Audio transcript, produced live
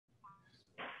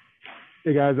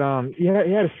Hey guys, he had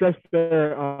a stretch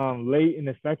there late in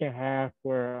the second half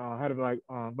where had like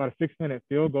about a 6 minute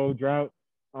field goal drought.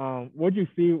 What did you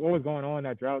see? What was going on in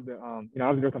that drought? That obviously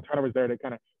there were some turnovers there that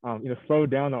kind of slowed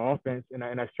down the offense in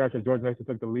that stretch as George Mason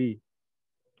took the lead.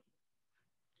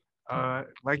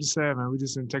 Like you said, man, we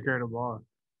just didn't take care of the ball.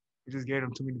 We just gave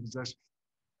them too many possessions.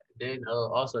 Then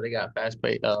also they got fast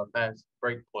break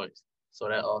points, so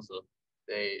that also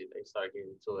they start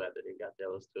getting to it after they got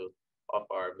those two off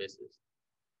our misses.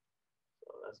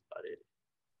 So that's about it.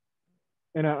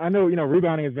 And I know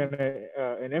rebounding has been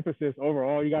an emphasis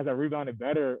overall. You guys have rebounded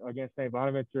better against St.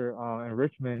 Bonaventure and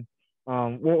Richmond.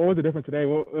 What was the difference today?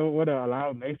 What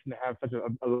allowed Mason to have such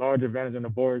a large advantage on the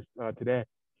boards today?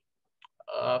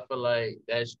 I feel like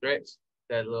that stretch,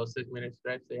 that little 6 minute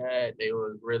stretch they had, they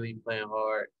were really playing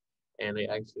hard, and they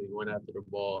actually went after the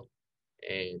ball,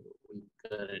 and we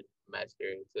couldn't match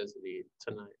their intensity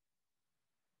tonight.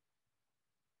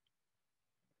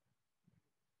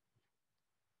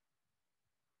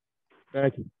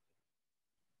 Thank you.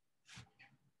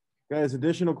 Guys,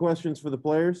 additional questions for the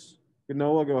players?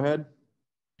 Noah, go ahead.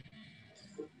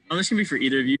 This can be for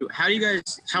either of you. How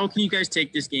can you guys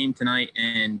take this game tonight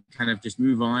and kind of just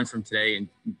move on from today and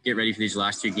get ready for these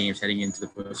last two games heading into the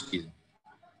postseason?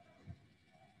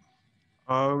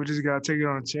 We just gotta take it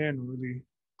on the chin and really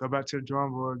go back to the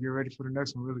drawing board, get ready for the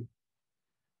next one, really.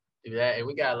 Do that, and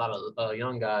we got a lot of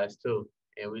young guys too,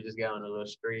 and we just got on a little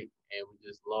streak, and we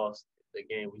just lost the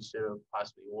game we should have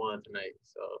possibly won tonight.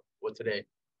 Today.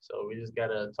 So we just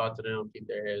gotta talk to them, keep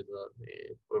their heads up,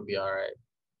 and we'll be all right.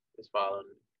 Just following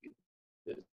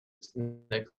this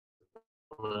next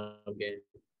game.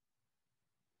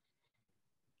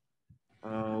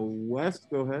 West,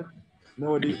 go ahead.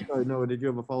 Noah, did you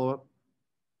have a follow-up?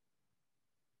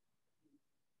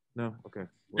 No? Okay.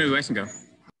 No, West can go.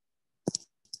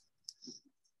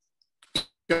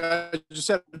 I just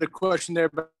had a question there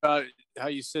about how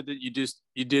you said that you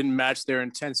didn't match their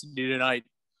intensity tonight.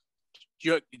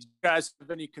 Do you guys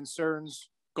have any concerns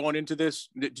going into this?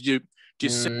 Did you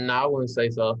say? No, I wouldn't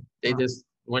say so. They just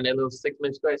when that little 6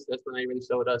 minute stretch, that's when they really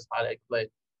showed us how they play,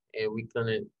 and we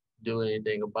couldn't do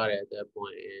anything about it at that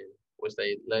point. And which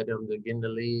they led them to get in the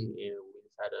lead, and we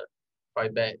just had to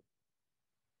fight back.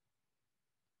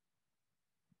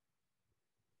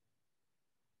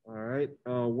 All right.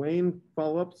 Wayne,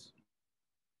 follow-ups?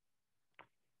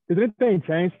 Does anything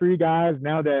change for you guys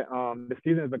now that the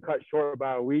season has been cut short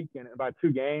by a week and by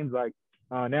two games? Like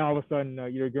now all of a sudden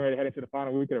you're getting ready to head into the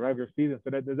final week of the regular season.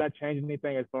 So does that change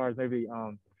anything as far as maybe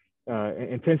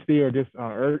intensity or just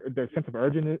the sense of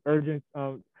urgency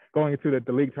going into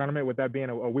the league tournament, with that being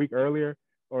a week earlier?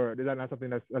 Or is that not something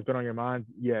that's been on your mind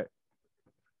yet?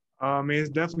 I mean, it's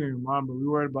definitely in mind, but we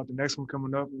worried about the next one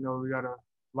coming up. We got to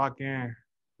lock in.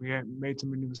 We hadn't made too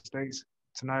many mistakes.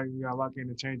 Tonight, we got to lock in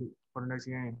to change it for the next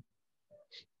game.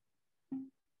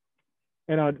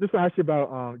 And just to ask you about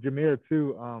Jameer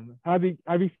too. How have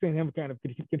you seen him kind of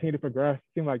continue to progress? It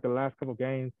seemed like the last couple of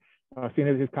games, seeing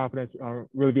his confidence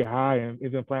really be high, and he's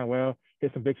been playing well.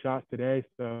 Hit some big shots today.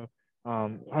 So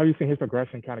how have you seen his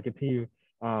progression kind of continue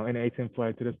in the A-10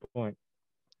 play to this point?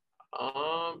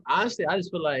 Honestly, I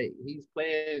just feel like he's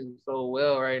playing so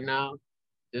well right now,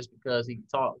 just because he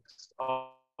talks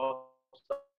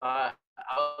outside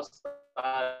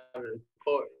of the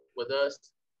court with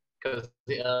us, because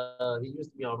he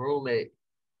used to be our roommate,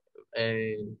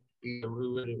 and he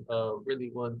really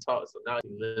wanted to talk. So now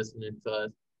he's listening to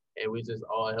us, and we just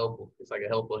all help him. It's like a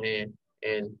helpful hand,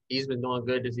 and he's been doing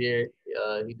good this year.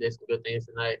 He did some good things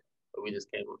tonight, but we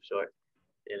just came up short at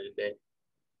the end of the day.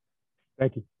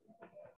 Thank you.